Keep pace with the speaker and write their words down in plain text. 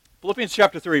Philippians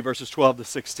chapter 3, verses 12 to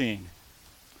 16.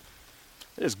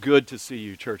 It is good to see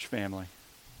you, church family.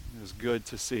 It is good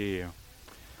to see you.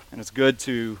 And it's good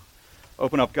to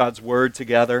open up God's Word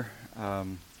together.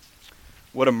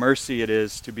 What a mercy it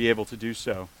is to be able to do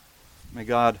so. May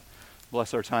God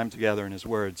bless our time together in His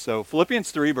Word. So Philippians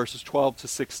 3, verses 12 to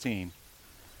 16.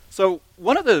 So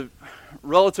one of the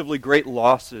relatively great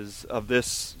losses of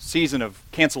this season of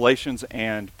cancellations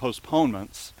and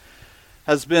postponements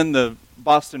has been the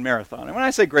Boston Marathon. And when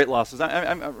I say great losses,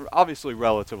 I'm obviously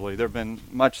relatively. There have been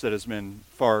much that has been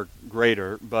far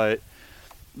greater, but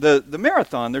the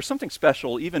marathon, there's something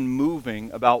special, even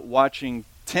moving, about watching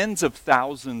tens of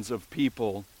thousands of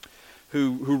people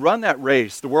who run that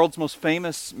race, the world's most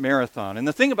famous marathon. And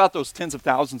the thing about those tens of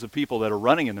thousands of people that are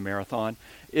running in the marathon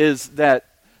is that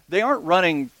they aren't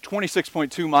running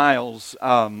 26.2 miles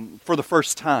for the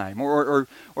first time, or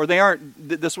they aren't.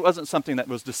 This wasn't something that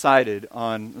was decided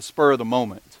on the spur of the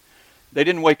moment. They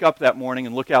didn't wake up that morning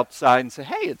and look outside and say,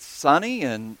 "Hey, it's sunny,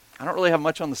 and I don't really have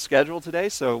much on the schedule today,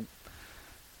 so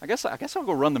I guess I'll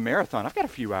go run the marathon. I've got a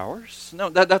few hours." No,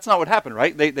 that's not what happened,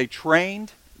 right? They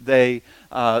trained. They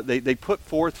put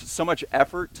forth so much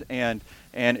effort and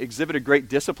exhibited great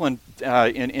discipline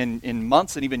in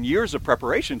months and even years of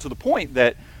preparation, to the point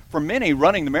that for many,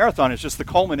 running the marathon is just the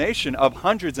culmination of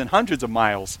hundreds and hundreds of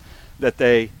miles that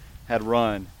they had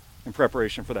run in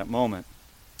preparation for that moment.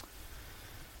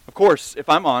 Of course, if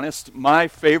I'm honest, my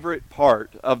favorite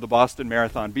part of the Boston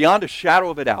Marathon, beyond a shadow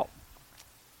of a doubt,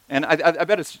 and I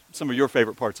bet it's some of your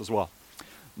favorite parts as well,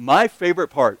 my favorite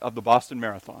part of the Boston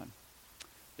Marathon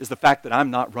is the fact that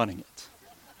I'm not running it.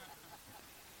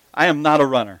 I am not a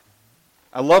runner.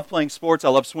 I love playing sports, I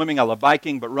love swimming, I love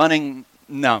biking, but running,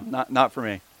 no, not for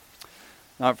me.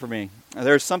 Not for me.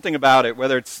 There's something about it,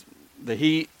 whether it's the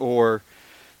heat or,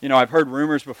 I've heard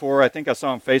rumors before. I think I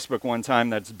saw on Facebook one time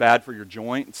that it's bad for your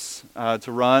joints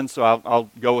to run, so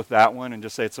I'll go with that one and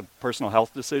just say it's a personal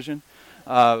health decision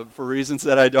for reasons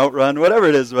that I don't run, whatever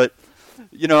it is. But,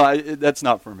 that's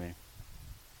not for me.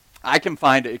 I can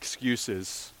find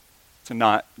excuses to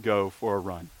not go for a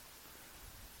run.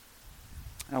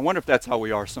 I wonder if that's how we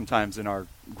are sometimes in our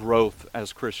growth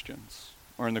as Christians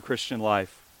or in the Christian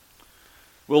life.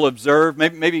 We'll observe,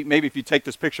 maybe if you take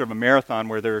this picture of a marathon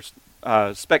where there's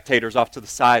spectators off to the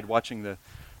side watching the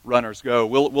runners go,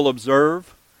 we'll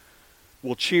observe,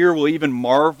 we'll cheer, we'll even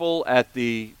marvel at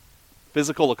the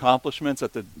physical accomplishments,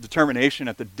 at the determination,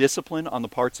 at the discipline on the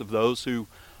parts of those who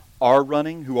are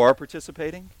running, who are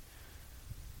participating.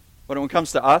 But when it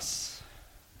comes to us,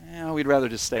 we'd rather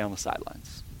just stay on the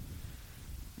sidelines.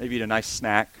 Maybe eat a nice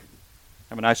snack,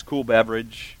 have a nice cool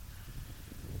beverage.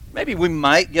 Maybe we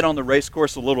might get on the race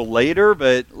course a little later,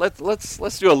 but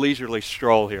let's do a leisurely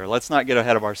stroll here. Let's not get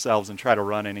ahead of ourselves and try to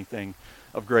run anything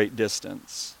of great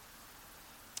distance.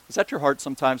 Is that your heart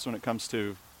sometimes when it comes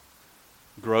to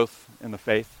growth in the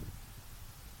faith?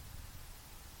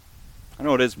 I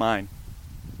know it is mine.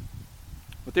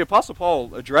 But the Apostle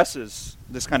Paul addresses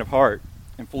this kind of heart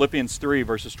in Philippians 3,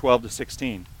 verses 12 to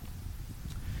 16.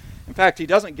 In fact, he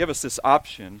doesn't give us this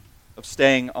option of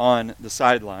staying on the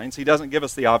sidelines. He doesn't give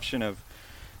us the option of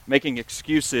making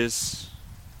excuses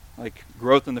like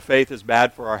growth in the faith is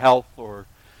bad for our health or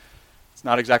it's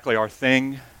not exactly our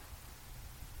thing.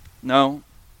 No.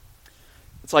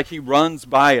 It's like he runs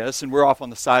by us and we're off on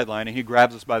the sideline and he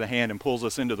grabs us by the hand and pulls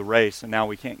us into the race and now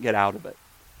we can't get out of it.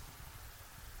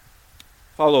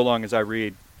 Follow along as I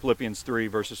read Philippians 3,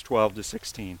 verses 12 to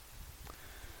 16.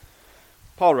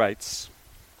 Paul writes,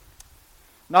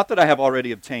 "Not that I have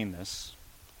already obtained this,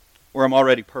 or am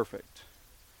already perfect,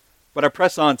 but I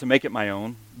press on to make it my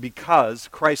own, because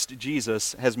Christ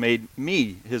Jesus has made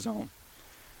me his own.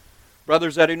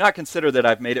 Brothers, I do not consider that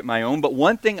I've made it my own, but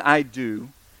one thing I do,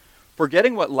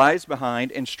 forgetting what lies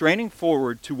behind and straining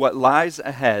forward to what lies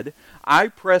ahead, I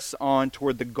press on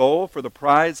toward the goal for the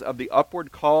prize of the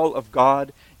upward call of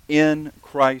God in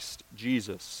Christ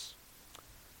Jesus.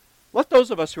 Let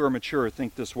those of us who are mature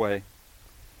think this way.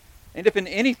 And if in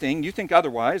anything you think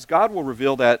otherwise, God will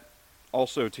reveal that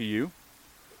also to you.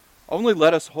 Only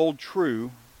let us hold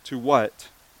true to what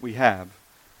we have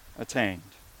attained."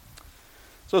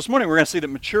 So this morning we're going to see that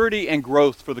maturity and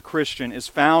growth for the Christian is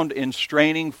found in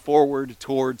straining forward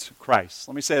towards Christ.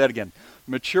 Let me say that again.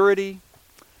 Maturity,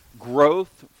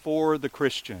 growth for the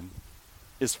Christian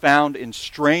is found in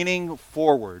straining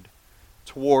forward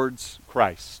towards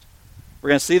Christ. We're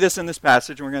going to see this in this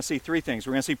passage, and we're going to see three things.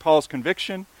 We're going to see Paul's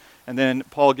conviction, and then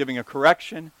Paul giving a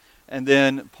correction, and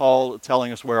then Paul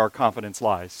telling us where our confidence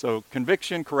lies. So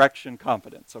conviction, correction,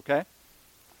 confidence, okay?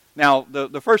 Now,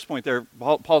 the first point there,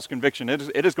 Paul's conviction,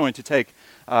 it is going to take,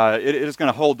 it is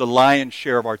going to hold the lion's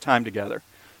share of our time together.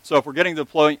 So if we're getting to the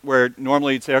point where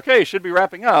normally you'd say, okay, he should be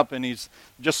wrapping up, and he's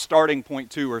just starting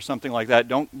point 2 or something like that,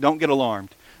 don't get alarmed.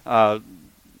 Know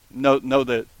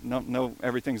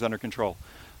everything's under control,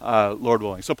 Lord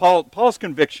willing. So Paul's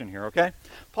conviction here, okay?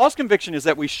 Paul's conviction is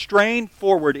that we strain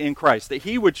forward in Christ, that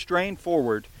he would strain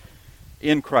forward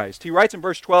in Christ. He writes in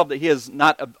verse 12 that he has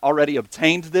not already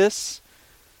obtained this,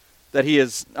 that he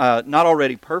is not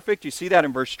already perfect. You see that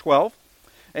in verse 12.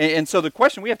 And so the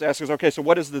question we have to ask is, okay, so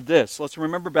what is the this? Let's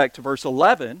remember back to verse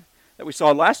 11 that we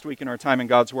saw last week in our time in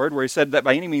God's Word, where he said that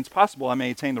by any means possible I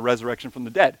may attain the resurrection from the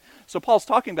dead. So Paul's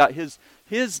talking about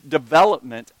his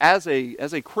development as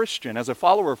a Christian, as a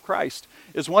follower of Christ,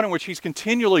 is one in which he's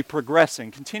continually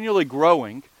progressing, continually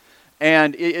growing,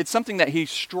 and it's something that he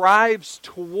strives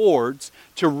towards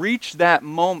to reach that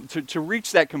moment, to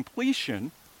reach that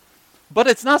completion, but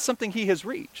it's not something he has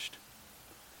reached.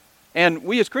 And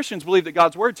we as Christians believe that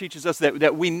God's Word teaches us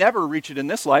that we never reach it in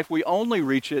this life. We only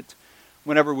reach it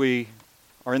whenever we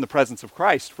are in the presence of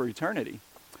Christ for eternity.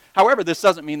 However, this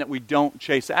doesn't mean that we don't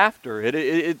chase after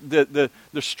it. The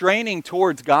straining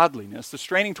towards godliness, the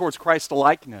straining towards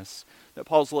Christ-likeness that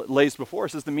Paul lays before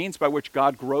us is the means by which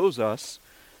God grows us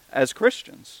as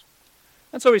Christians.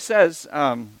 And so he says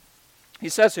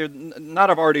here, not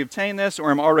I've already obtained this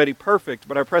or am already perfect,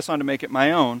 but I press on to make it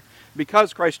my own,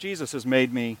 because Christ Jesus has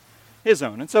made me his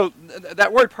own. And so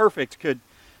that word perfect could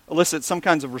elicit some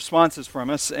kinds of responses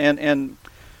from us. And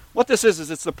what this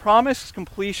is it's the promised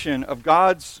completion of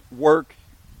God's work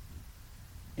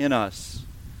in us.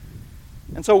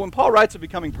 And so when Paul writes of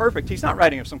becoming perfect, he's not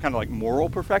writing of some kind of like moral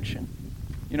perfection.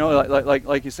 You know,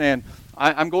 like he's saying,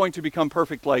 I'm going to become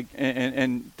perfect, like,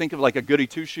 and think of like a goody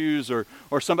two-shoes or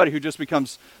somebody who just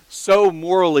becomes so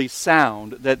morally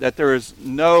sound that there is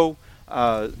no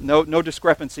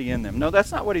discrepancy in them. No,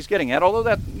 that's not what he's getting at. Although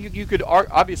that you could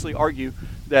obviously argue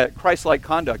that Christ-like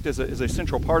conduct is a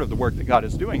central part of the work that God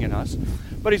is doing in us,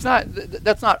 but he's not.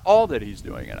 That's not all that he's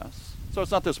doing in us. So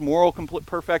it's not this moral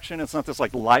perfection. It's not this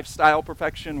like lifestyle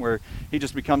perfection where he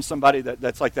just becomes somebody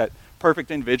that's like that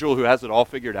perfect individual who has it all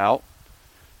figured out,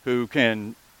 who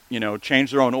can,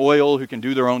 change their own oil, who can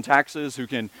do their own taxes, who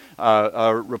can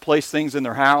replace things in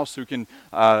their house, who can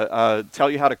tell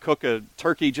you how to cook a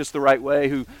turkey just the right way,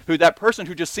 who that person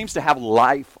who just seems to have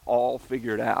life all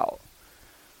figured out.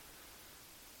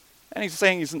 And he's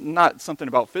saying he's not something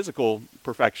about physical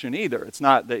perfection either. It's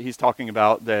not that he's talking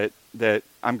about that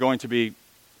I'm going to be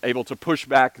able to push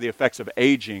back the effects of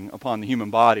aging upon the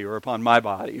human body or upon my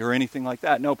body or anything like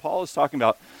that. No, Paul is talking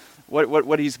about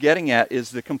what he's getting at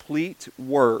is the complete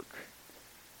work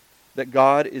that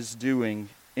God is doing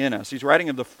in us. He's writing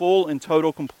of the full and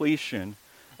total completion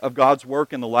of God's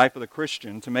work in the life of the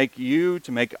Christian to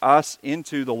make us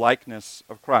into the likeness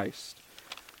of Christ.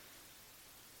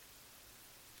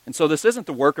 And so this isn't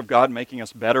the work of God making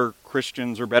us better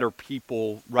Christians or better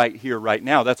people right here, right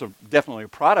now. That's definitely a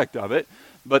product of it,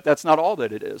 but that's not all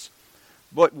that it is.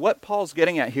 But what Paul's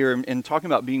getting at here in talking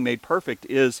about being made perfect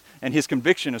is, and his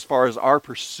conviction as far as our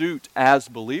pursuit as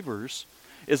believers,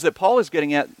 is that Paul is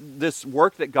getting at this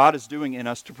work that God is doing in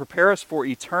us to prepare us for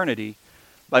eternity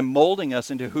by molding us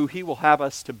into who he will have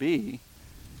us to be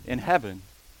in heaven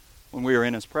when we are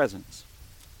in his presence.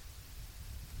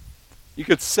 You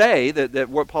could say that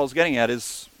what Paul's getting at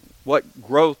is what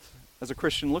growth as a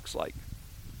Christian looks like.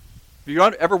 Have you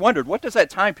ever wondered, what does that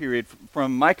time period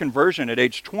from my conversion at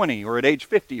age 20 or at age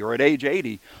 50 or at age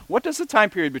 80, what does the time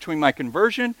period between my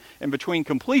conversion and between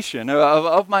completion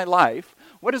of my life,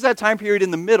 what does that time period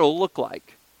in the middle look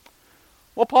like?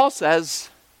 Well, Paul says,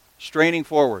 straining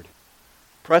forward,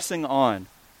 pressing on,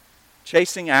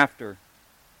 chasing after,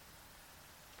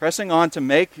 pressing on to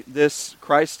make this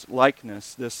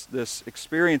Christ-likeness, this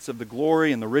experience of the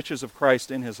glory and the riches of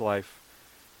Christ in his life,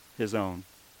 his own.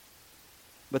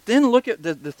 But then look at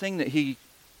the thing that he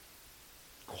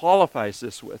qualifies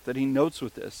this with, that he notes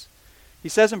with this. He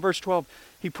says in verse 12,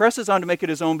 he presses on to make it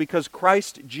his own because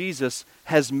Christ Jesus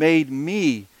has made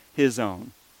me his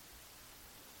own.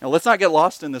 Now let's not get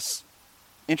lost in this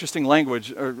interesting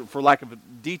language, or for lack of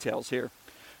details here.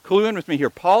 Clue in with me here.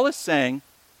 Paul is saying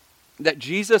that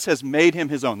Jesus has made him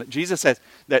his own. That Jesus has,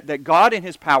 that God in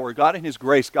his power, God in his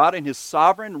grace, God in his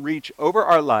sovereign reach over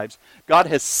our lives, God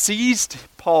has seized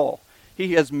Paul.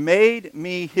 He has made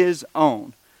me his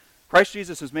own. Christ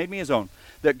Jesus has made me his own.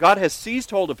 That God has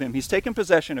seized hold of him. He's taken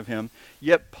possession of him.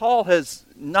 Yet Paul has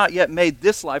not yet made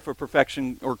this life of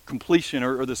perfection or completion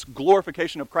or this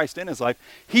glorification of Christ in his life.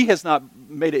 He has not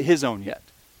made it his own yet.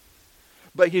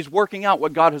 But he's working out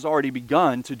what God has already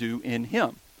begun to do in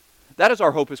him. That is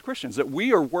our hope as Christians, that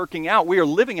we are working out, we are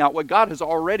living out what God has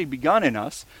already begun in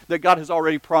us, that God has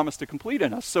already promised to complete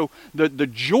in us. So the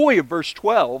joy of verse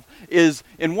 12 is,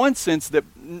 in one sense, that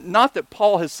not that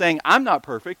Paul is saying, I'm not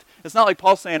perfect. It's not like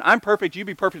Paul saying, I'm perfect, you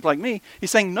be perfect like me. He's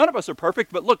saying none of us are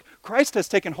perfect, but look, Christ has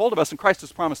taken hold of us, and Christ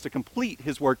has promised to complete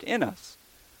his work in us.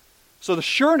 So the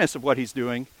sureness of what he's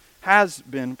doing has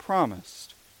been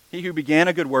promised. He who began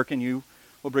a good work in you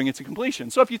will bring it to completion.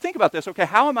 So if you think about this, okay,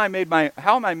 how am I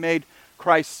made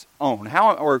Christ's own?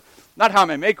 Not how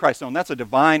am I made Christ's own? That's a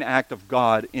divine act of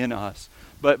God in us.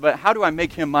 But how do I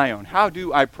make him my own? How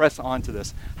do I press on to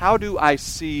this? How do I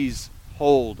seize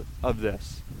hold of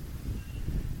this?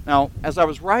 Now, as I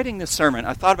was writing this sermon,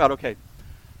 I thought about, okay,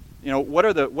 what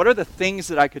are the things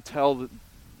that I could tell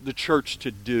the church to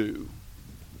do?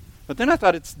 But then I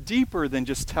thought it's deeper than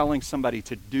just telling somebody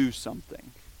to do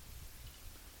something.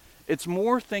 It's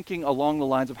more thinking along the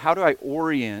lines of how do I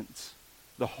orient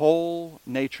the whole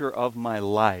nature of my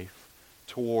life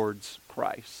towards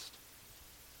Christ.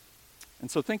 And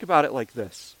so think about it like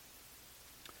this.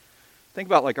 Think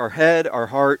about like our head, our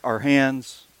heart, our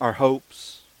hands, our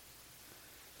hopes.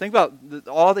 Think about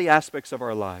all the aspects of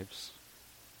our lives.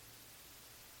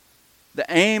 The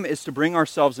aim is to bring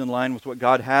ourselves in line with what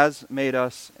God has made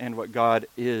us and what God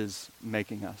is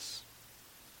making us.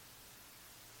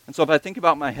 And so if I think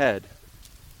about my head,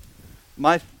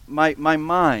 my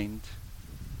mind,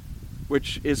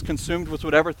 which is consumed with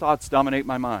whatever thoughts dominate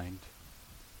my mind,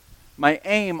 my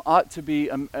aim ought to be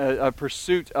a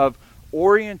pursuit of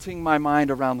orienting my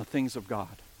mind around the things of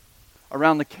God,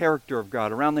 around the character of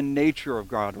God, around the nature of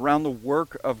God, around the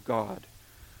work of God,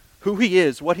 who he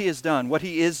is, what he has done, what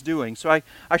he is doing. So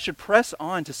I should press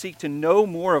on to seek to know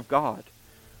more of God,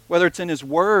 whether it's in his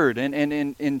word and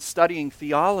in studying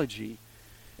theology,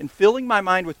 and filling my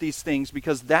mind with these things,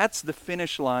 because that's the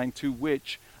finish line to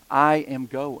which I am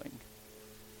going.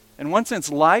 In one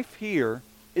sense, life here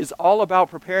is all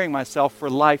about preparing myself for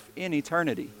life in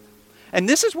eternity. And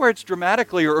this is where it's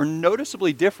dramatically or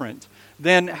noticeably different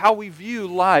than how we view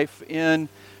life in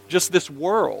just this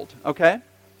world, okay?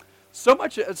 So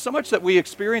much that we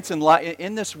experience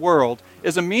in this world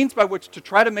is a means by which to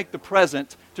try to make the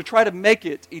present, to try to make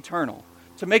it eternal,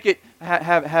 to make it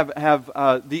have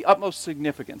the utmost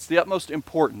significance, the utmost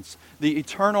importance, the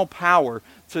eternal power,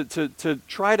 to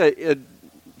try to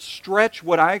stretch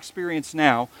what I experience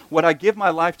now, what I give my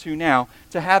life to now,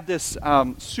 to have this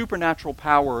supernatural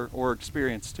power or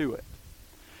experience to it.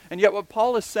 And yet what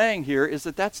Paul is saying here is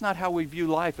that that's not how we view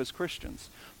life as Christians.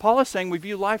 Paul is saying we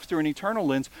view life through an eternal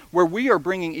lens where we are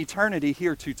bringing eternity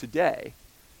here to today.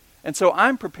 And so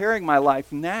I'm preparing my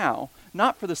life now,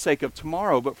 not for the sake of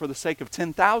tomorrow, but for the sake of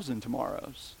 10,000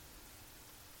 tomorrows.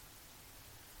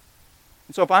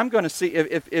 And so if I'm going to see,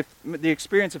 if the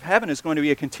experience of heaven is going to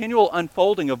be a continual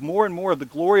unfolding of more and more of the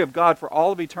glory of God for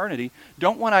all of eternity,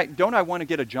 don't I want to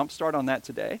get a jump start on that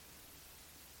today?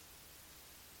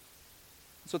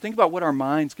 So think about what our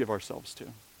minds give ourselves to.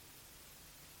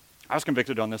 I was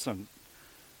convicted on this, on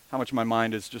how much my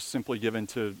mind is just simply given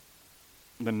to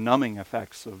the numbing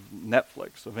effects of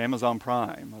Netflix, of Amazon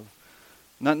Prime.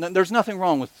 There's nothing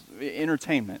wrong with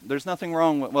entertainment. There's nothing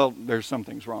wrong with, well, there's some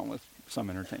things wrong with some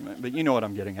entertainment, but you know what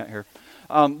I'm getting at here.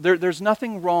 There's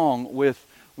nothing wrong with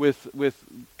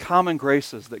common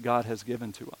graces that God has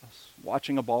given to us.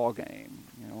 Watching a ball game,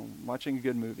 watching a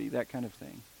good movie, that kind of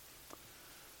thing.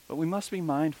 But we must be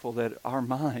mindful that our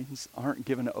minds aren't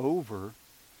given over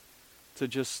to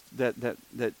just that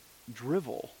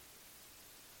drivel.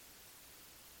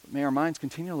 But may our minds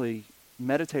continually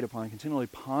meditate upon, continually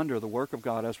ponder the work of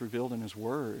God as revealed in his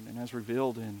word and as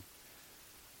revealed in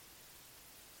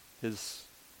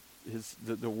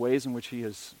the ways in which he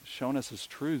has shown us his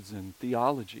truths in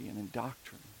theology and in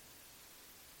doctrine.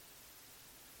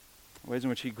 Ways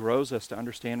in which he grows us to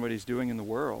understand what he's doing in the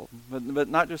world. But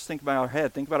not just think about our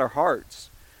head, think about our hearts.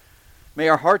 May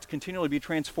our hearts continually be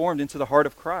transformed into the heart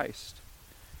of Christ.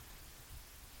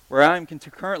 Where I am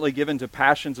currently given to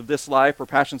passions of this life or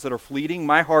passions that are fleeting,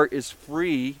 my heart is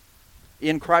free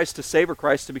in Christ to savor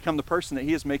Christ, to become the person that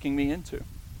he is making me into.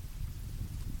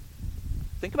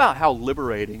 Think about how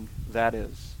liberating that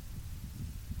is.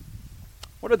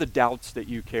 What are the doubts that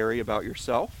you carry about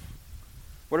yourself?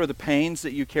 What are the pains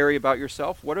that you carry about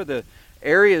yourself? What are the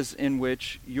areas in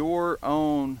which your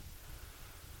own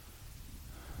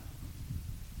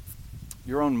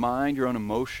mind, your own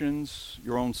emotions,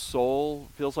 your own soul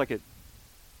feels like it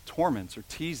torments or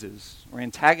teases or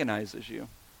antagonizes you?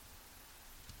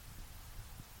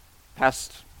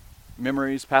 Past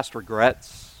memories, past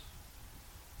regrets,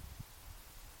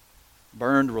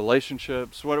 burned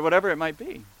relationships, whatever it might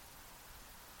be.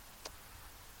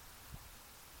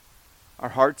 our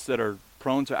hearts that are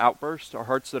prone to outburst, our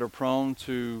hearts that are prone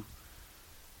to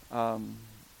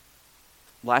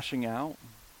lashing out?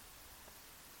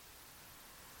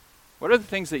 What are the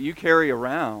things that you carry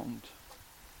around?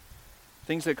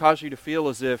 Things that cause you to feel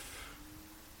as if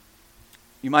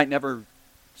you might never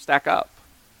stack up.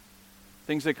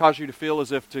 Things that cause you to feel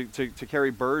as if to carry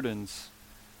burdens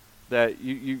that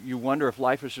you wonder if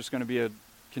life is just going to be a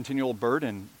continual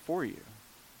burden for you.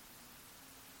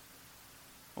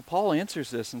 Well, Paul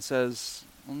answers this and says,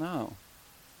 well, no.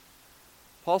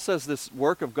 Paul says this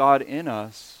work of God in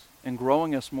us and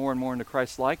growing us more and more into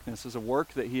Christ's likeness is a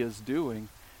work that he is doing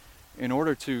in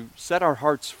order to set our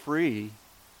hearts free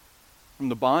from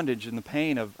the bondage and the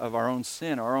pain of our own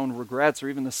sin, our own regrets, or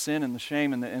even the sin and the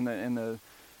shame and the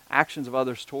actions of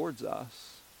others towards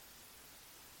us.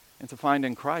 And to find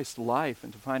in Christ life,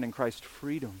 and to find in Christ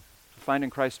freedom, to find in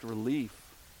Christ relief,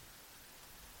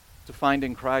 to find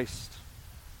in Christ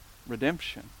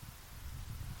redemption.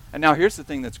 And now here's the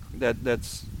thing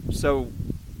that's so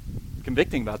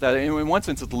convicting about that. In one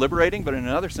sense it's liberating, but in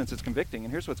another sense it's convicting.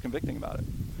 And here's what's convicting about it.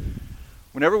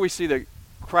 Whenever we see that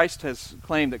Christ has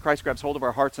claimed, that Christ grabs hold of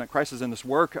our hearts, and that Christ is in this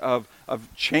work of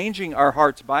changing our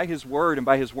hearts by his word and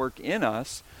by his work in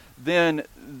us, then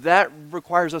that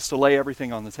requires us to lay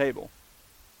everything on the table.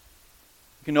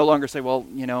 You can no longer say, well,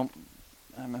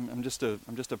 I'm just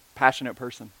a passionate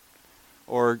person.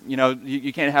 Or,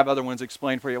 you can't have other ones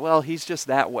explain for you, well, he's just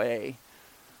that way.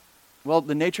 Well,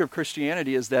 the nature of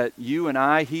Christianity is that you and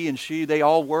I, he and she, they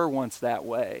all were once that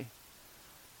way.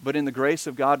 But in the grace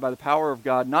of God, by the power of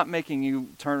God, not making you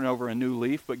turn over a new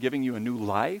leaf, but giving you a new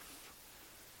life,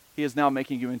 he is now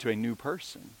making you into a new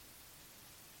person.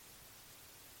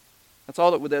 That's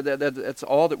all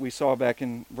that we saw back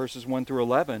in verses 1 through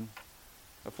 11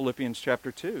 of Philippians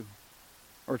chapter 2,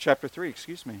 or chapter 3,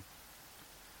 excuse me.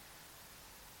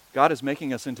 God is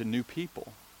making us into new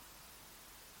people.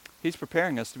 He's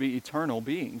preparing us to be eternal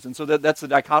beings. And so that's the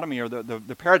dichotomy, or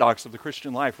the paradox of the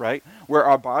Christian life, right? Where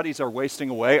our bodies are wasting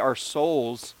away, our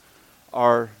souls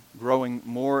are growing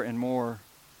more and more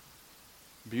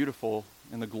beautiful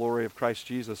in the glory of Christ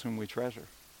Jesus, whom we treasure.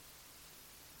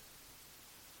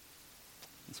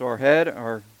 And so our head,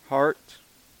 our heart.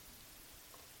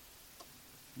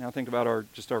 Now think about our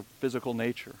physical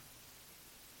nature.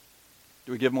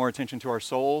 Do we give more attention to our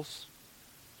souls?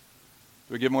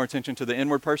 Do we give more attention to the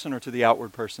inward person or to the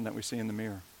outward person that we see in the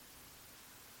mirror?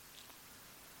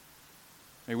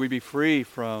 May we be free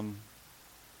from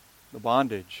the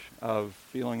bondage of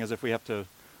feeling as if we have to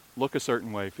look a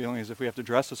certain way, feeling as if we have to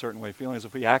dress a certain way, feeling as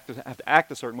if we have to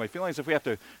act a certain way, feeling as if we have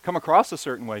to come across a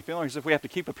certain way, feeling as if we have to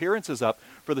keep appearances up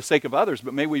for the sake of others.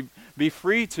 But may we be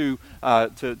free to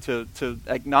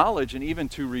acknowledge and even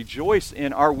to rejoice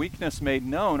in our weakness made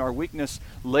known, our weakness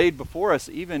laid before us,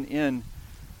 even in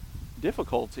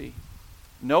difficulty,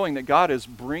 knowing that God is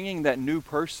bringing that new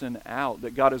person out,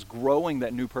 that God is growing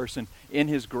that new person in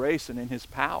his grace and in his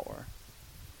power.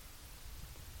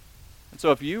 And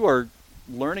so if you are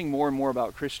learning more and more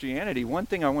about Christianity, one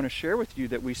thing I want to share with you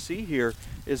that we see here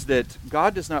is that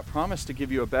God does not promise to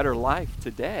give you a better life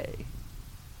today,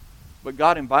 but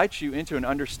God invites you into an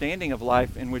understanding of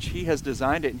life in which he has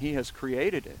designed it and he has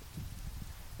created it.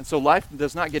 And so life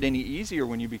does not get any easier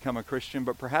when you become a Christian,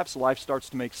 but perhaps life starts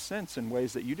to make sense in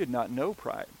ways that you did not know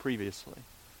previously.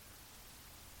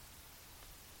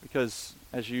 Because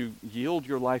as you yield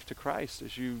your life to Christ,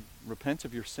 as you repent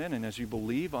of your sin, and as you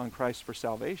believe on Christ for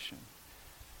salvation,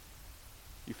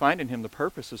 you find in him the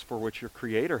purposes for which your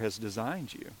Creator has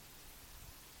designed you.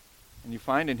 And you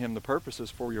find in him the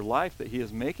purposes for your life that he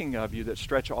is making of you that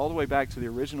stretch all the way back to the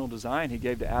original design he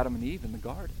gave to Adam and Eve in the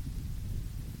garden.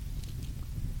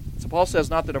 So Paul says,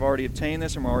 not that I've already obtained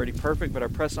this or I'm already perfect, but I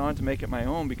press on to make it my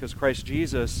own because Christ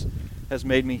Jesus has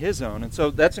made me his own. And so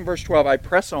that's in verse 12, I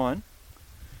press on.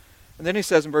 And then he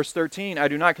says in verse 13, I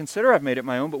do not consider I've made it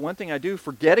my own, but one thing I do,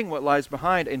 forgetting what lies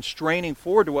behind and straining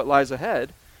forward to what lies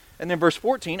ahead. And then verse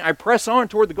 14, I press on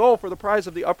toward the goal for the prize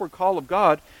of the upward call of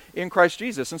God in Christ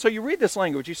Jesus. And so you read this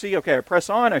language, you see, okay, I press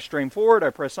on, I strain forward,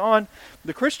 I press on.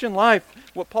 The Christian life,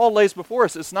 what Paul lays before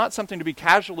us, is not something to be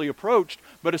casually approached,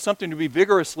 but is something to be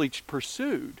vigorously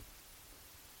pursued.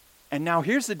 And now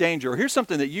here's the danger. Here's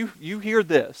something that you hear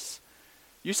this.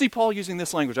 You see Paul using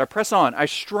this language. I press on, I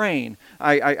strain,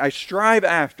 I strive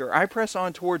after, I press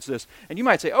on towards this. And you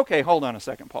might say, okay, hold on a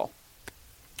second, Paul.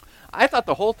 I thought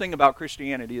the whole thing about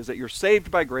Christianity is that you're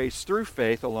saved by grace through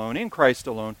faith alone, in Christ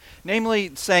alone.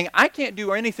 Namely, saying, I can't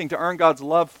do anything to earn God's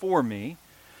love for me,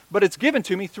 but it's given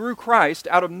to me through Christ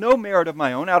out of no merit of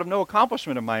my own, out of no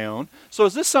accomplishment of my own. So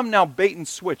is this some now bait and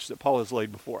switch that Paul has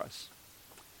laid before us?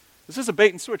 This is a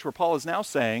bait and switch where Paul is now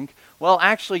saying, well,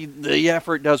 actually, the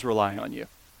effort does rely on you.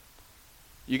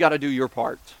 You got to do your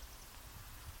part.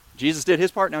 Jesus did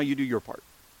his part, now you do your part.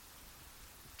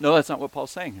 No, that's not what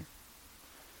Paul's saying here.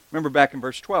 Remember back in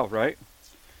verse 12, right?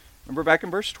 Remember back in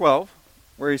verse 12,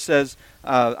 where he says,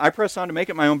 I press on to make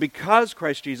it my own because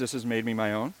Christ Jesus has made me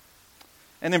my own.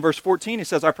 And then verse 14, he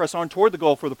says, I press on toward the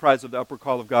goal for the prize of the upward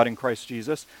call of God in Christ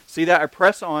Jesus. See that? I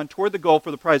press on toward the goal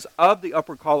for the prize of the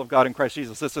upward call of God in Christ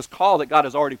Jesus. It's this call that God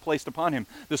has already placed upon him,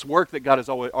 this work that God is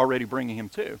already bringing him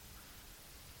to.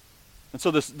 And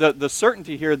so the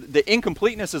certainty here, the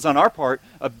incompleteness is on our part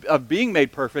of being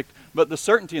made perfect, but the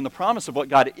certainty and the promise of what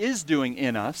God is doing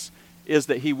in us is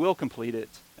that he will complete it,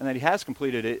 and that he has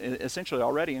completed it essentially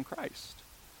already in Christ.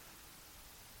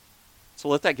 So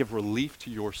let that give relief to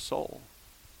your soul.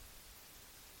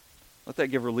 Let that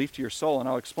give relief to your soul, and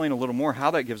I'll explain a little more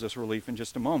how that gives us relief in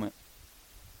just a moment.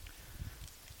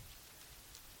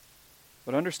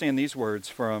 But understand these words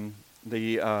from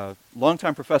the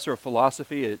longtime professor of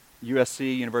philosophy at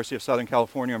USC, University of Southern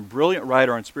California, and brilliant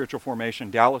writer on spiritual formation,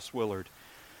 Dallas Willard.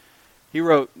 He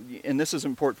wrote, and this is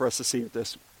important for us to see at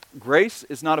this, grace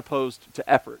is not opposed to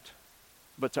effort,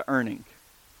 but to earning.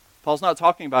 Paul's not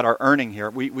talking about our earning here.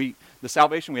 The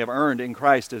salvation we have earned in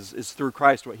Christ is through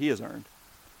Christ what he has earned.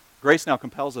 Grace now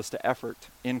compels us to effort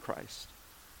in Christ.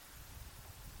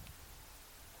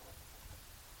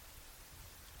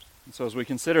 And so as we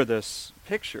consider this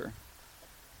picture,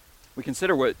 we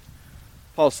consider what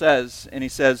Paul says, and he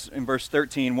says in verse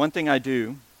 13, one thing I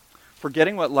do,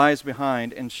 forgetting what lies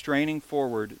behind and straining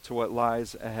forward to what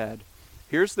lies ahead.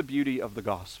 Here's the beauty of the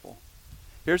gospel.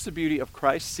 Here's the beauty of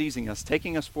Christ seizing us,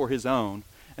 taking us for his own,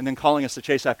 and then calling us to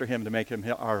chase after him to make him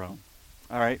our own.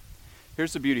 All right?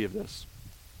 Here's the beauty of this.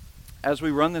 As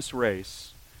we run this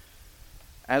race,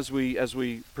 as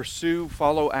we pursue,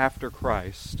 follow after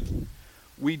Christ,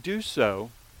 we do so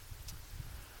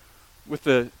with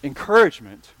the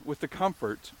encouragement, with the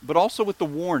comfort, but also with the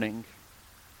warning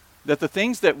that the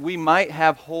things that we might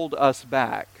have hold us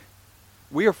back,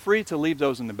 we are free to leave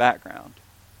those in the background.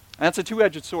 And that's a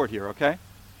two-edged sword here, okay?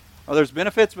 Well, there's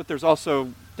benefits, but there's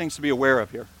also things to be aware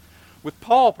of here. With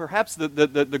Paul, perhaps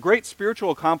the great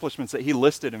spiritual accomplishments that he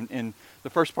listed in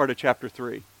the first part of chapter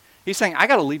 3, he's saying, I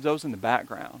got to leave those in the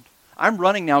background. I'm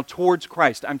running now towards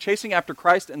Christ. I'm chasing after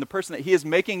Christ and the person that he is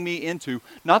making me into,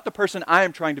 not the person I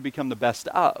am trying to become the best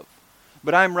of,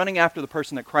 but I'm running after the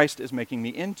person that Christ is making me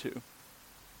into.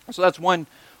 So that's one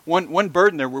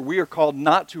burden there where we are called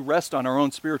not to rest on our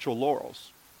own spiritual laurels.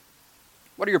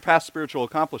 What are your past spiritual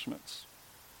accomplishments?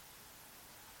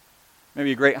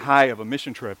 Maybe a great high of a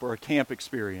mission trip or a camp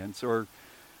experience, or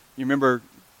you remember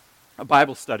a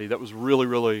Bible study that was really,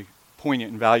 really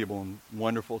poignant and valuable and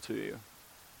wonderful to you.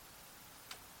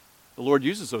 The Lord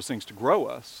uses those things to grow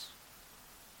us,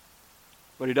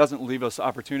 but he doesn't leave us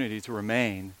opportunity to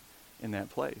remain in that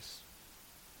place.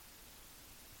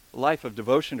 The life of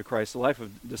devotion to Christ, the life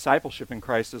of discipleship in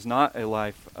Christ is not a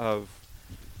life of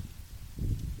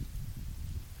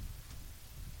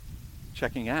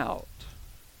checking out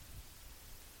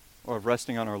or of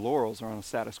resting on our laurels or on a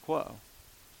status quo.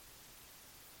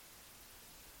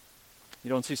 You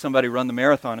don't see somebody run the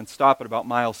marathon and stop at about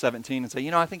mile 17 and say,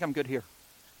 I think I'm good here.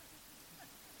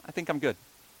 I think I'm good.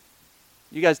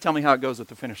 You guys tell me how it goes at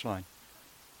the finish line.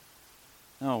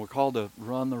 No, we're called to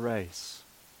run the race.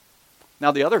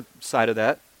 Now, the other side of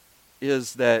that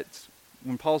is that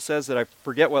when Paul says that I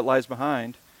forget what lies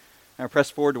behind and I press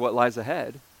forward to what lies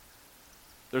ahead,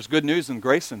 there's good news and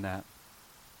grace in that.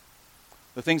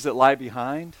 The things that lie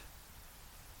behind,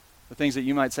 the things that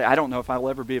you might say, I don't know if I'll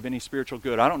ever be of any spiritual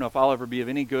good. I don't know if I'll ever be of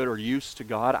any good or use to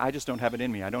God. I just don't have it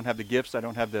in me. I don't have the gifts. I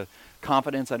don't have the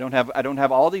confidence. I don't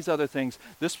have all these other things.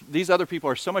 These other people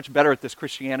are so much better at this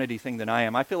Christianity thing than I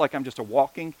am. I feel like I'm just a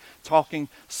walking, talking,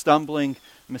 stumbling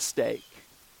mistake.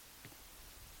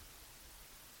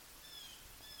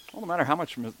 Well, no matter how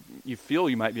much you feel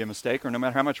you might be a mistake, or no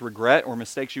matter how much regret or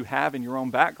mistakes you have in your own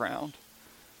background,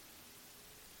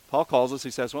 Paul calls us,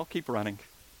 he says, well, keep running.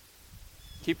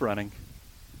 Keep running.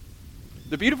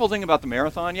 The beautiful thing about the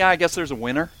marathon, I guess there's a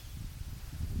winner,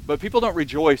 but people don't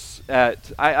rejoice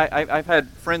at, I've had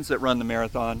friends that run the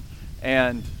marathon,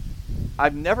 and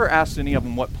I've never asked any of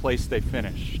them what place they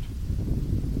finished.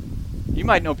 You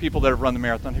might know people that have run the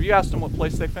marathon. Have you asked them what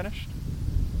place they finished?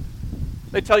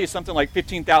 They tell you something like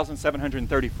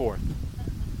 15,734th.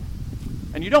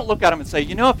 And you don't look at them and say,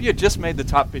 if you had just made the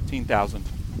top 15,000.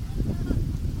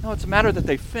 No, it's a matter that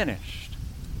they finished.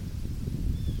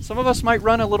 Some of us might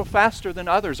run a little faster than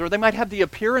others, or they might have the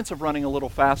appearance of running a little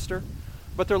faster,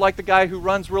 but they're like the guy who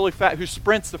runs really fast, who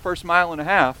sprints the first mile and a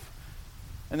half,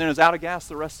 and then is out of gas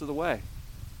the rest of the way.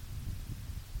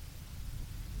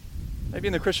 Maybe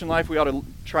in the Christian life we ought to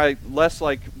try less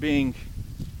like being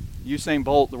Usain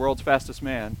Bolt, the world's fastest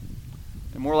man,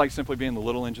 and more like simply being the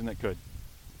little engine that could.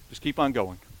 Just keep on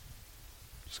going.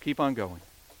 Just keep on going.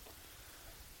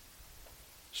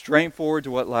 Strain forward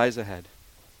to what lies ahead.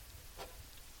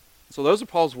 So those are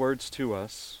Paul's words to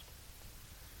us.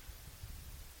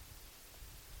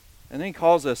 And then he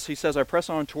calls us, he says, I press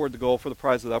on toward the goal for the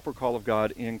prize of the upward call of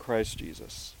God in Christ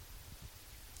Jesus.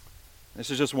 This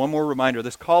is just one more reminder.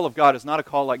 This call of God is not a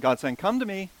call like God saying, come to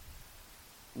me,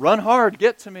 run hard,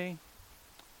 get to me.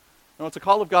 No, it's a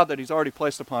call of God that he's already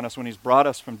placed upon us when he's brought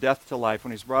us from death to life,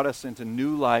 when he's brought us into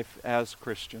new life as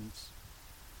Christians.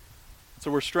 So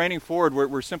we're straining forward.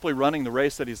 We're simply running the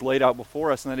race that he's laid out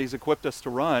before us and that he's equipped us to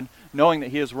run, knowing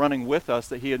that he is running with us,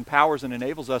 that he empowers and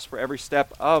enables us for every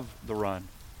step of the run.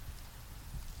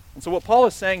 And so what Paul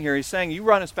is saying here, he's saying you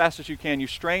run as fast as you can, you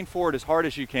strain forward as hard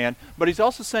as you can, but he's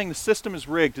also saying the system is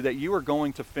rigged that you are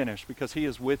going to finish because he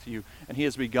is with you and he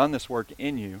has begun this work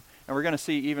in you. And we're going to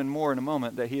see even more in a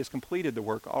moment that he has completed the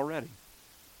work already.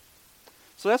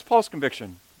 So that's Paul's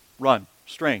conviction. Run,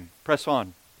 strain, press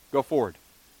on, go forward.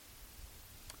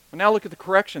 But now look at the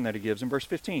correction that he gives in verse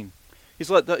 15. He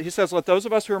says, let those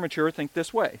of us who are mature think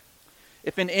this way.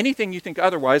 If in anything you think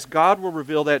otherwise, God will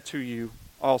reveal that to you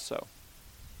also.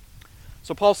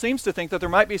 So Paul seems to think that there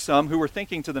might be some who were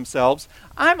thinking to themselves,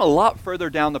 I'm a lot further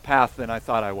down the path than I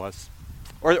thought I was.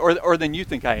 Or than you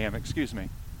think I am, excuse me.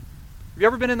 Have you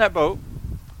ever been in that boat?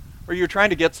 Or you're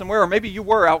trying to get somewhere? Or maybe you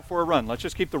were out for a run. Let's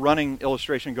just keep the running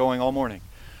illustration going all morning.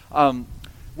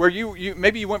 Where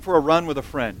maybe you went for a run with a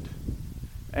friend.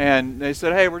 And they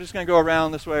said, hey, we're just going to go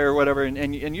around this way or whatever.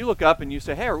 And you look up and you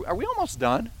say, hey, are we almost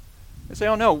done? They say,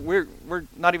 oh no, we're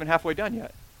not even halfway done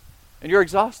yet. And you're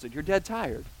exhausted. You're dead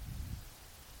tired.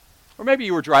 Or maybe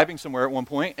you were driving somewhere at one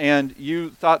point and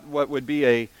you thought what would be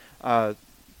a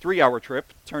 3-hour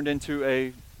trip turned into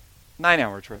a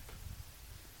 9-hour trip.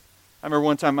 I remember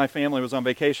one time my family was on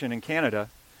vacation in Canada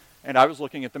and I was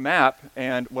looking at the map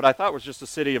and what I thought was just a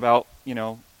city about,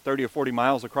 30 or 40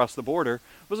 miles across the border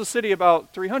was a city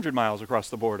about 300 miles across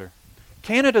the border.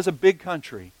 Canada's a big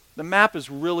country. The map is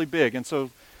really big and so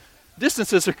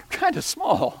distances are kind of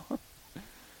small.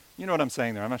 You know what I'm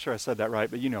saying there. I'm not sure I said that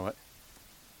right, but you know it.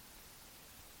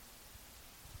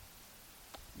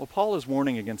 Well, Paul is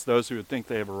warning against those who would think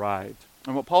they have arrived.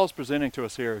 And what Paul is presenting to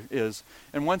us here is,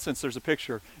 in one sense, there's a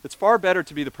picture. It's far better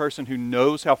to be the person who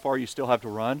knows how far you still have to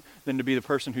run than to be the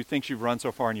person who thinks you've run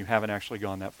so far and you haven't actually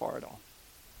gone that far at all.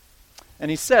 And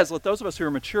he says, let those of us who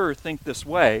are mature think this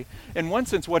way. In one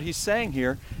sense, what he's saying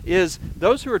here is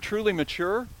those who are truly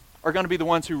mature are going to be the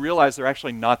ones who realize they're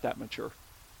actually not that mature.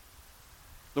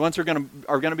 The ones who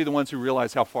are going to be the ones who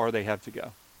realize how far they have to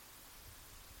go.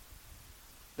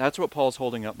 That's what Paul's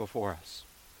holding up before us.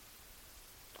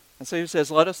 And so he says,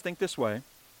 let us think this way.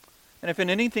 And if in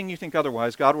anything you think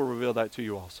otherwise, God will reveal that to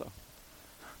you also.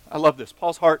 I love this.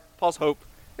 Paul's heart, Paul's hope,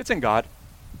 it's in God.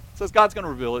 It says God's going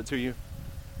to reveal it to you.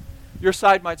 Your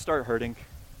side might start hurting.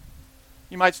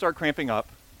 You might start cramping up.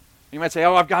 You might say,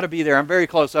 oh, I've got to be there. I'm very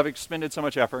close. I've expended so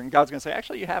much effort. And God's going to say,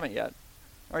 actually, you haven't yet.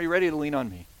 Are you ready to lean on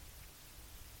me?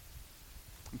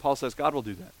 And Paul says, God will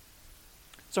do that.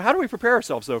 So how do we prepare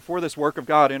ourselves, though, for this work of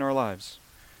God in our lives?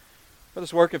 For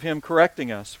this work of him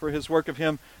correcting us, for his work of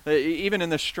him, even in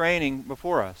the straining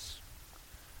before us.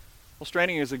 Well,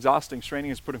 straining is exhausting.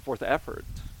 Straining is putting forth effort.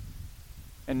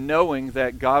 And knowing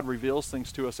that God reveals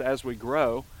things to us as we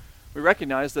grow, we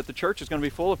recognize that the church is going to be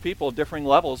full of people of differing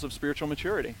levels of spiritual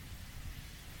maturity.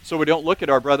 So we don't look at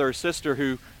our brother or sister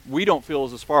who we don't feel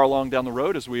is as far along down the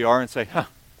road as we are and say,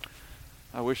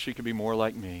 I wish she could be more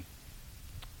like me.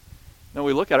 No,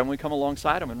 we look at them, we come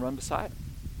alongside them and run beside them.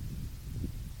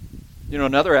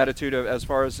 Another attitude of, as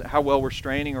far as how well we're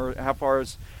straining or as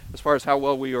far as how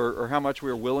well we are or how much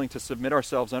we are willing to submit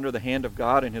ourselves under the hand of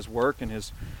God and his work and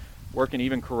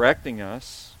even correcting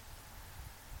us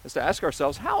is to ask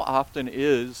ourselves, how often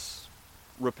is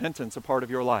repentance a part of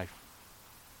your life?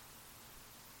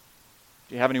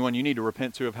 Do you have anyone you need to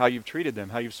repent to of how you've treated them,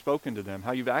 how you've spoken to them,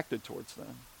 how you've acted towards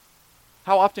them?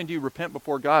 How often do you repent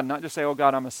before God? Not just say, oh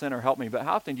God, I'm a sinner, help me. But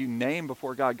how often do you name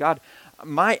before God, God,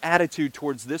 my attitude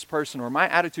towards this person or my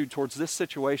attitude towards this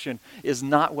situation is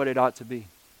not what it ought to be.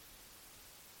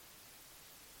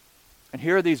 And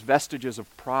here are these vestiges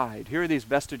of pride. Here are these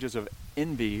vestiges of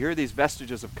envy. Here are these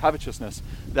vestiges of covetousness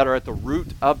that are at the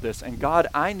root of this. And God,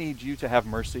 I need you to have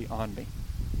mercy on me.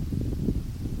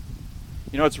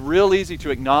 It's real easy to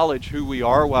acknowledge who we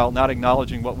are while not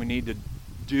acknowledging what we need to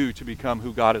do to become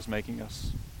who God is making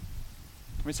us.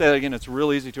 Let me say that again. It's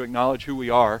real easy to acknowledge who we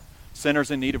are,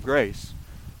 sinners in need of grace,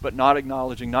 but not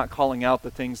acknowledging, not calling out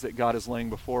the things that God is laying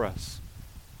before us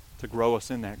to grow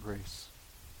us in that grace.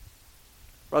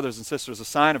 Brothers and sisters, a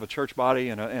sign of a church body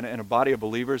and a body of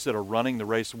believers that are running the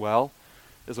race well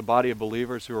is a body of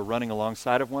believers who are running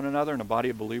alongside of one another, and a body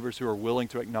of believers who are willing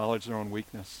to acknowledge their own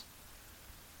weakness.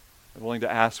 They're willing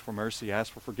to ask for mercy,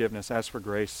 ask for forgiveness, ask for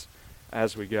grace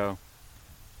as we go.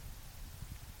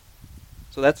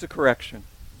 So that's the correction.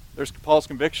 There's Paul's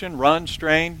conviction: run,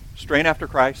 strain after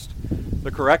Christ.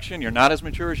 The correction: you're not as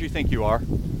mature as you think you are.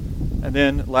 And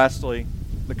then lastly,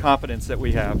 the confidence that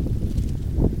we have.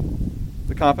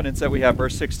 The confidence that we have,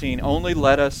 verse 16, only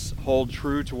let us hold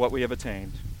true to what we have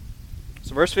attained.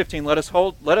 So verse 15, let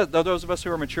those of us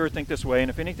who are mature think this way, and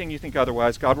if anything you think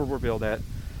otherwise, God will reveal that.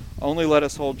 Only let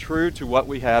us hold true to what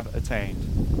we have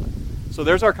attained. So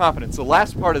there's our confidence. The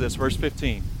last part of this, verse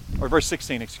 16.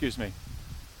 Do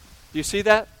you see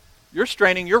that? You're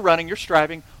straining, you're running, you're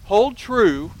striving. Hold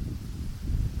true,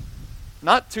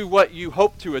 not to what you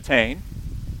hope to attain.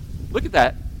 Look at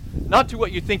that. Not to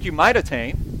what you think you might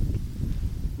attain.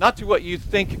 Not to what you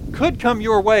think could come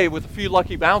your way with a few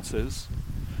lucky bounces.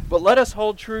 But let us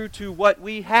hold true to what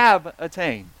we have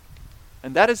attained.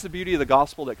 And that is the beauty of the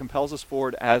gospel that compels us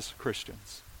forward as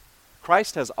Christians.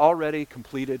 Christ has already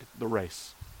completed the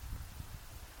race.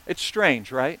 It's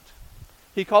strange, right?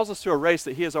 He calls us to a race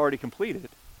that he has already completed.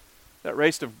 That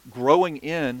race of growing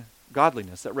in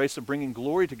godliness. That race of bringing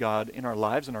glory to God in our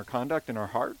lives, in our conduct, in our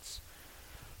hearts.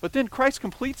 But then Christ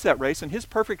completes that race in his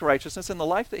perfect righteousness in the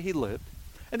life that he lived.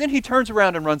 And then he turns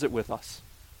around and runs it with us.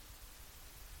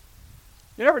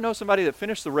 You ever know somebody that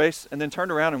finished the race and then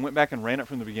turned around and went back and ran it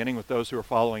from the beginning with those who are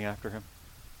following after him?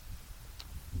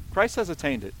 Christ has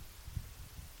attained it.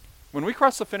 When we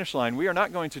cross the finish line, we are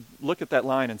not going to look at that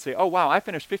line and say, oh wow, I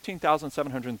finished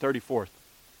 15,734th.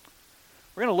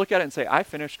 We're going to look at it and say, I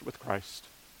finished with Christ.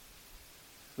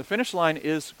 The finish line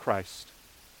is Christ.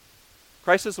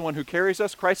 Christ is the one who carries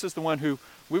us. Christ is the one who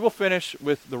we will finish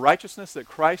with the righteousness that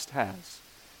Christ has.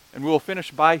 And we will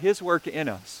finish by his work in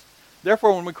us.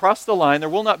 Therefore, when we cross the line, there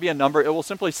will not be a number. It will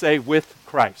simply say, with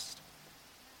Christ.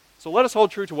 So let us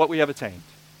hold true to what we have attained.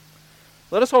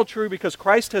 Let us hold true because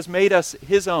Christ has made us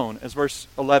his own, as verse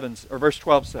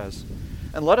 12 says.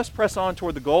 And let us press on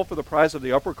toward the goal for the prize of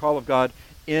the upward call of God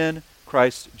in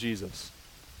Christ Jesus.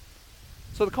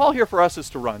 So the call here for us is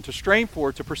to run, to strain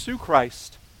forward, to pursue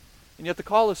Christ. And yet the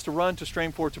call is to run, to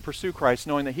strain forward, to pursue Christ,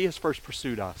 knowing that he has first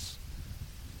pursued us.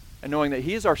 And knowing that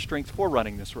he is our strength for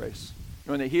running this race.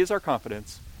 Knowing that he is our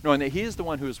confidence. Knowing that he is the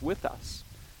one who is with us.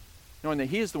 Knowing that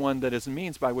he is the one that is the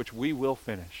means by which we will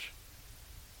finish.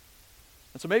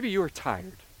 And so maybe you are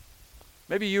tired.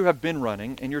 Maybe you have been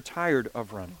running and you're tired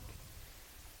of running.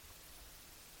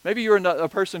 Maybe you're a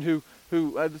person who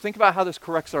think about how this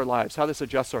corrects our lives, how this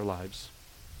adjusts our lives.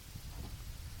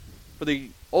 For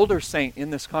the older saint in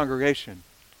this congregation,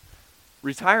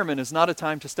 retirement is not a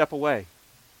time to step away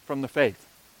from the faith,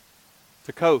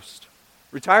 to coast.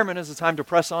 Retirement is a time to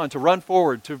press on, to run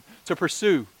forward, to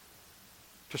pursue,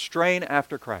 to strain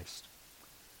after Christ.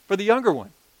 For the younger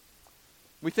one,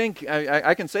 we think,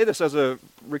 I can say this as a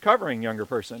recovering younger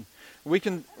person, you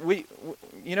get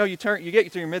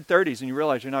to your mid-30s and you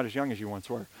realize you're not as young as you once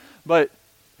were. But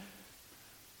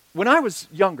when I was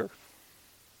younger,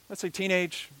 let's say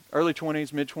teenage, early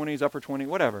 20s, mid-20s, upper 20s,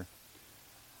 whatever,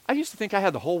 I used to think I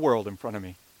had the whole world in front of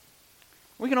me.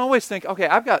 We can always think, okay,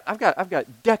 I've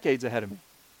got decades ahead of me.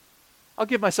 I'll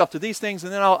give myself to these things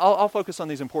and then I'll focus on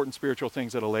these important spiritual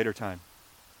things at a later time.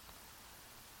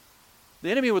 The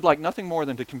enemy would like nothing more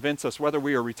than to convince us, whether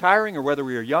we are retiring or whether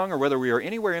we are young or whether we are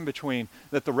anywhere in between,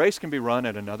 that the race can be run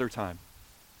at another time.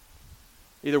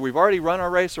 Either we've already run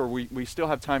our race or we still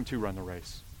have time to run the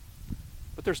race.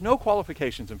 But there's no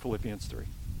qualifications in Philippians 3.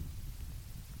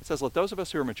 It says, let those of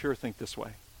us who are mature think this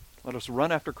way. Let us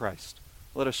run after Christ.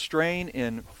 Let us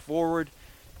strain forward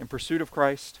in pursuit of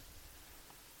Christ.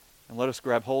 And let us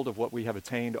grab hold of what we have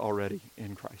attained already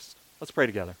in Christ. Let's pray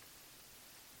together.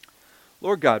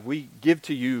 Lord God, we give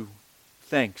to you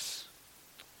thanks.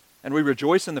 And we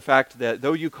rejoice in the fact that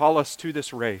though you call us to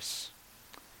this race,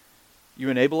 you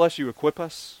enable us, you equip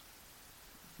us,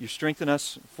 you strengthen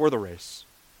us for the race.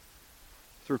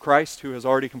 Through Christ who has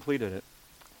already completed it,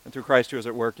 and through Christ who is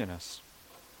at work in us.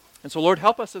 And so Lord,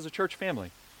 help us as a church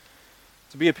family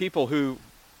to be a people who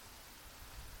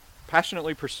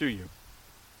passionately pursue you.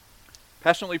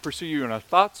 Passionately pursue you in our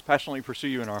thoughts, passionately pursue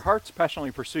you in our hearts,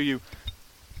 passionately pursue you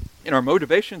in our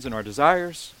motivations and our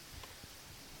desires.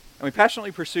 And we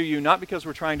passionately pursue you not because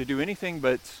we're trying to do anything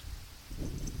but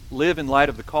live in light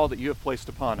of the call that you have placed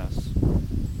upon us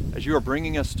as you are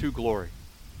bringing us to glory.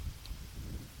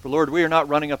 For Lord, we are not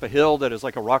running up a hill that is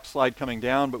like a rock slide coming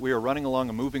down, but we are running along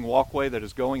a moving walkway that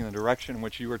is going in the direction in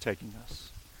which you are taking us.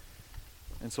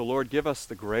 And so, Lord, give us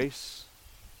the grace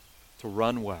to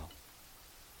run well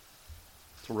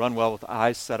with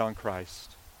eyes set on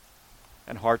Christ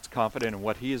and hearts confident in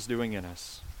what he is doing in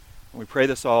us. And we pray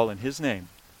this all in his name.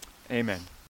 Amen.